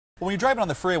Well, when you're driving on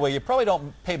the freeway, you probably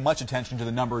don't pay much attention to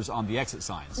the numbers on the exit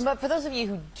signs. But for those of you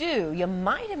who do, you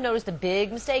might have noticed a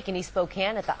big mistake in East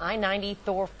Spokane at the I-90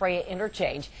 Thor-Freya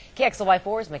interchange.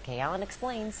 KXLY4's McKay Allen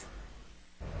explains.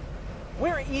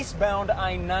 We're eastbound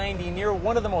I-90 near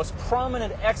one of the most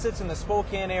prominent exits in the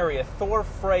Spokane area,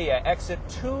 Thor-Freya, exit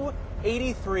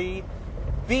 283B.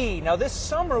 Now this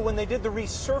summer when they did the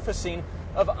resurfacing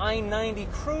of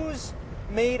I-90, crews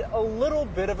made a little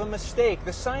bit of a mistake.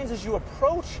 The signs as you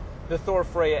approach the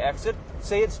Thor-Freya exit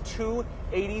say it's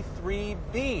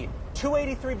 283B.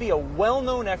 283B, a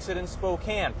well-known exit in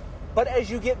Spokane. But as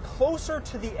you get closer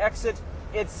to the exit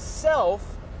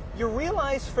itself, you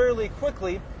realize fairly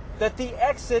quickly that the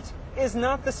exit is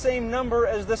not the same number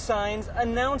as the signs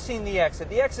announcing the exit.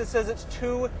 The exit says it's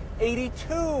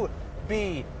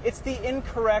 282B. It's the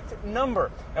incorrect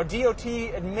number. Now, DOT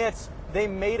admits they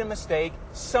made a mistake.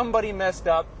 Somebody messed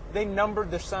up. They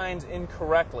numbered the signs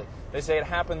incorrectly. They say it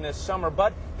happened this summer,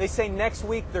 but they say next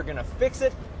week they're going to fix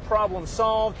it. Problem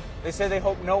solved. They say they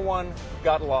hope no one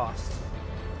got lost.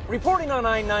 Reporting on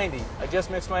I-90, I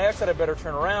just missed my exit. I better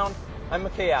turn around. I'm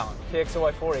McKay Allen,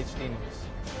 KXLY4 HD News.